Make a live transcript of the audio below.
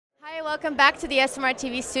Hi, welcome back to the ESOMAR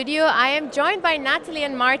TV studio. I am joined by Natalie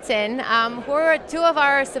and Martin, who are two of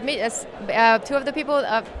the people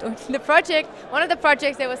of the project. One of the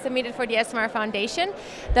projects that was submitted for the ESOMAR Foundation.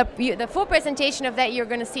 The full presentation of that you're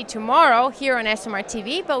going to see tomorrow here on ESOMAR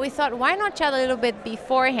TV. But we thought, why not chat a little bit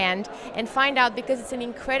beforehand and find out, because it's an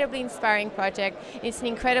incredibly inspiring project. It's an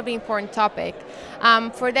incredibly important topic.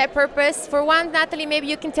 For that purpose, for one, Natalie, maybe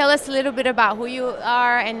you can tell us a little bit about who you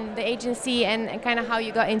are and the agency and kind of how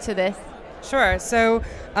you got into this. Sure. So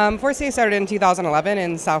Forcier started in 2011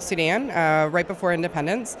 in South Sudan, right before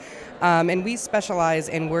independence. And we specialize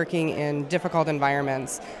in working in difficult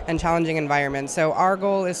environments and challenging environments. So our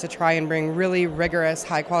goal is to try and bring really rigorous,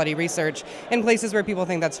 high-quality research in places where people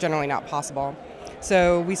think that's generally not possible.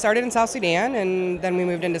 So we started in South Sudan, and then we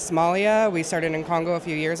moved into Somalia. We started in Congo a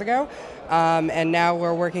few years ago. And now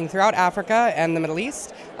we're working throughout Africa and the Middle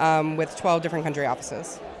East with 12 different country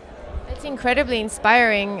offices. It's incredibly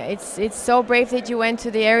inspiring. It's so brave that you went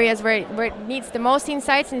to the areas where it needs the most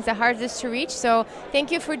insights and it's the hardest to reach. So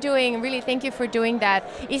thank you for doing that.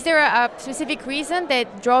 Is there a specific reason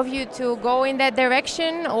that drove you to go in that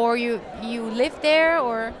direction, or you live there,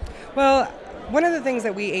 or? Well, one of the things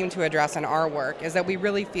that we aim to address in our work is that we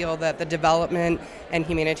really feel that the development and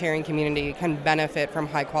humanitarian community can benefit from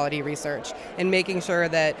high quality research and making sure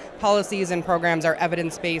that policies and programs are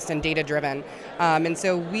evidence-based and data-driven. And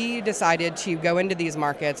so we decided to go into these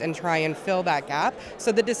markets and try and fill that gap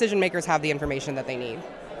so the decision makers have the information that they need.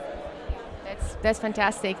 That's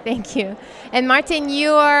fantastic, thank you. And Martin,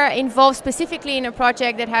 you are involved specifically in a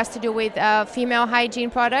project that has to do with female hygiene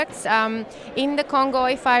products in the Congo,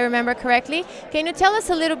 if I remember correctly. Can you tell us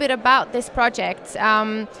a little bit about this project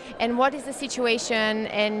and what is the situation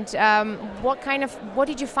and what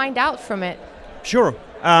did you find out from it? Sure.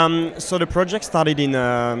 So the project started in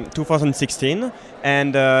 2016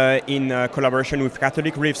 and in collaboration with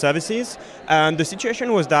Catholic Relief Services. And the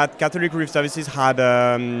situation was that Catholic Relief Services had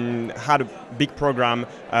a big program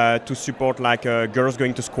to support girls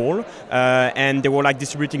going to school, and they were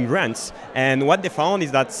distributing grants. And what they found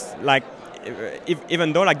is that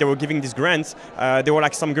even though they were giving these grants, there were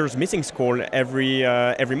some girls missing school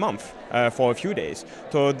every month for a few days.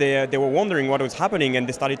 So they were wondering what was happening, and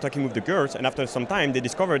they started talking with the girls, and after some time they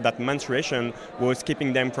discovered that menstruation was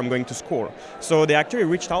keeping them from going to school. So they actually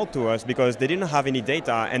reached out to us because they didn't have any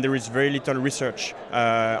data, and there is very little research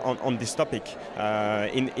on this topic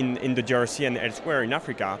in the DRC and elsewhere in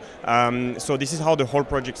Africa. So this is how the whole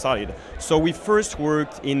project started. So we first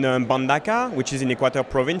worked in Bandaka, which is in Equator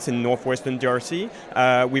province in northwestern DRC,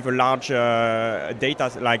 with a large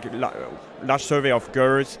large survey of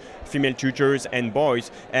girls, female tutors, and boys.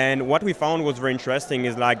 And what we found was very interesting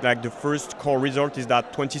is the first core result is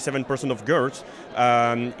that 27% of girls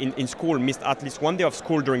in school missed at least one day of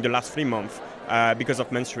school during the last 3 months because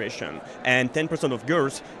of menstruation, and 10% of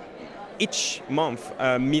girls each month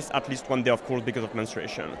miss at least one day of school because of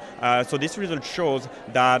menstruation. So this result shows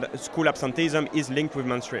that school absenteeism is linked with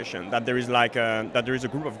menstruation, that there is a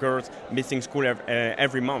group of girls missing school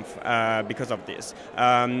every month because of this.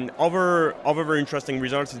 Other very interesting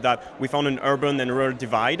results is that we found an urban and rural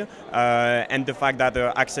divide, and the fact that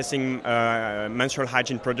accessing menstrual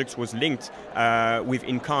hygiene products was linked with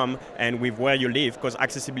income and with where you live, because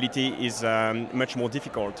accessibility is much more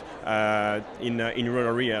difficult in rural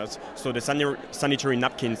areas. So the sanitary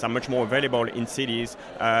napkins are much more available in cities,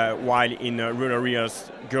 while in rural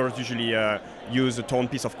areas, girls usually use a torn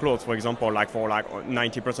piece of cloth, for example, for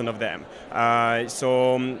 90% of them.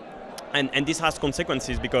 And this has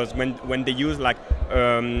consequences, because when they use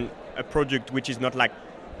a product which is not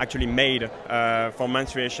actually made for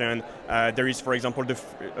menstruation, there is, for example,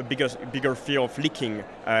 a bigger fear of leaking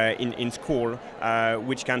in school,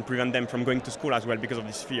 which can prevent them from going to school as well because of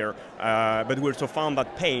this fear. But we also found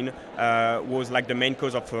that pain was the main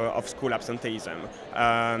cause of school absenteeism.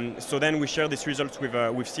 So then we shared these results with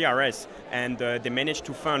CRS, and they managed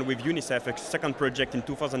to fund with UNICEF a second project in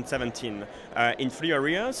 2017 in 3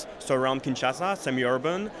 areas, so around Kinshasa,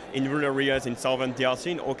 semi-urban, in rural areas in southern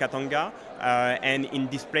DRC, in Okatanga, and in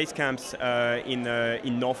displaced camps in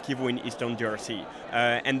North Kivu in eastern DRC.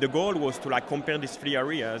 And the goal was to compare these 3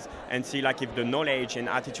 areas and see if the knowledge and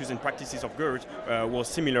attitudes and practices of girls were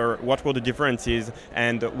similar, what were the differences,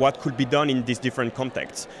 and what could be done in these different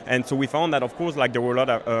contexts. And so we found that, of course, there were a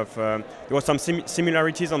lot there were some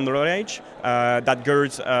similarities on the knowledge, that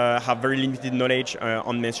girls have very limited knowledge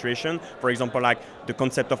on menstruation. For example, the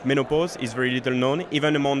concept of menopause is very little known,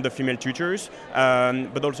 even among the female tutors,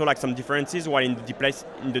 but also some differences, while in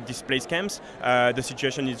the displaced camps, the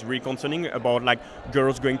situation is really concerning about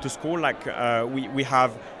girls going to school. We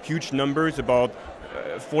have huge numbers about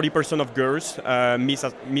 40% of girls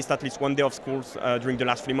missed at least one day of schools during the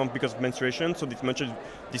last 3 months because of menstruation. So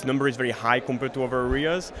this number is very high compared to other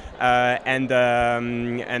areas. And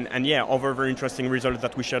yeah, other very interesting results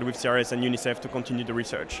that we shared with CRS and UNICEF to continue the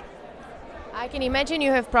research. I can imagine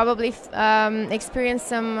you have probably experienced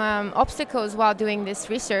some obstacles while doing this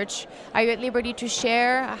research. Are you at liberty to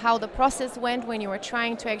share how the process went when you were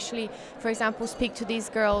trying to actually, for example, speak to these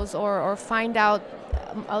girls or find out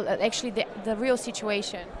actually the real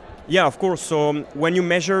situation? Yeah, of course. So when you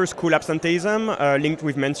measure school absenteeism linked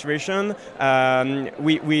with menstruation,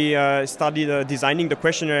 we started designing the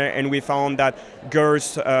questionnaire, and we found that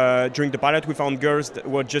girls, during the pilot, we found girls that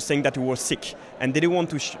were just saying that they were sick, and they didn't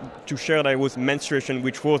want to share that it was menstruation,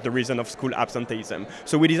 which was the reason of school absenteeism.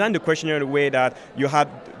 So we designed the questionnaire in a way that you had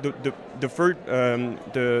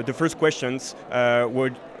the first questions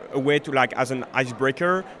were a way to, like, as an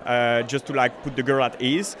icebreaker, just to, like, put the girl at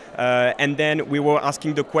ease, and then we were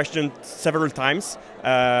asking the question several times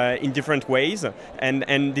in different ways,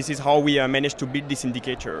 and this is how we managed to build this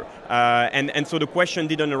indicator. And so the question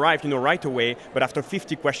didn't arrive, right away, but after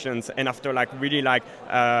 50 questions, and after, like, really, like,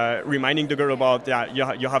 reminding the girl about,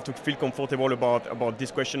 you have to feel comfortable about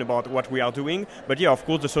this question, about what we are doing. But yeah, of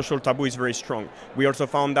course, the social taboo is very strong. We also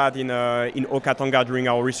found that in Okatanga during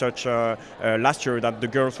our research last year, that the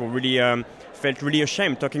girls were really felt really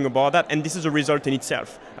ashamed talking about that, and this is a result in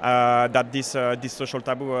itself, that this social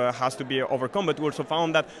taboo has to be overcome. But we also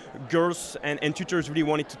found that girls and tutors really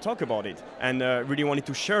wanted to talk about it, and really wanted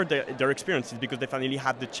to share their experiences, because they finally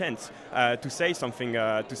had the chance to say something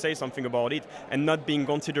about it, and not being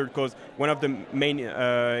considered. Because one of the main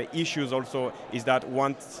issues also is that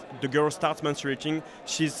once the girl starts menstruating,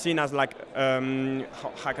 she's seen as, like,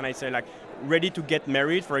 how can I say, like, ready to get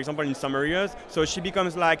married, for example, in some areas. So she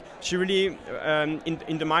becomes, like, she really,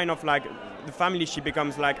 in the mind of, like, the family, she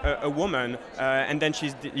becomes like a woman, and then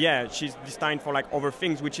she's destined for, like, other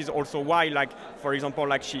things, which is also why, like, for example,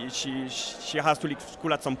 like, she has to leave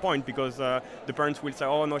school at some point, because the parents will say,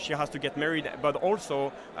 oh no, she has to get married, but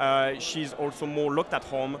also she's also more locked at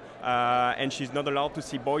home, and she's not allowed to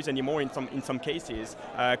see boys anymore in some cases,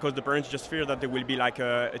 because the parents just fear that there will be, like,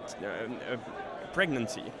 a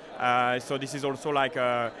pregnancy. So this is also, like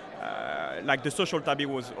the social taboo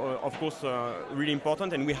was, of course, really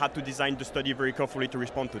important, and we had to design the study very carefully to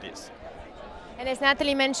respond to this. And as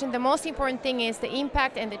Natalie mentioned, the most important thing is the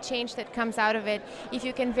impact and the change that comes out of it. If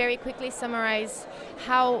you can very quickly summarize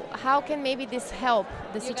how can maybe this help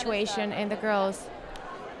the situation and the girls?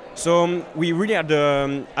 So we really at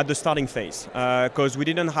the starting phase, because we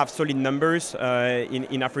didn't have solid numbers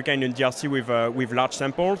in Africa and in DRC with large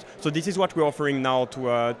samples. So this is what we're offering now to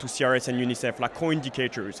CRS and UNICEF, like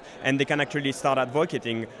co-indicators, and they can actually start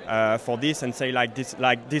advocating for this and say,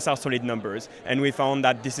 these are solid numbers. And we found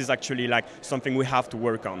that this is actually, like, something we have to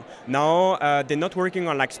work on. Now they're not working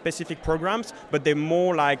on, like, specific programs, but they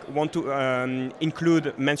more, like, want to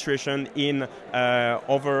include menstruation in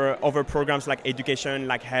other programs like education,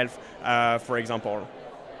 like health, for example.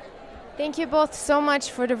 Thank you both so much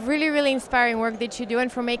for the really, really inspiring work that you do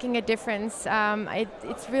and for making a difference.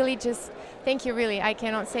 It's really just, thank you, really. I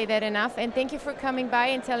cannot say that enough. And thank you for coming by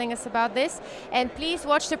and telling us about this. And please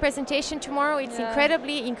watch the presentation tomorrow. It's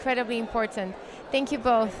incredibly, incredibly important. Thank you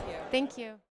both. Thank you.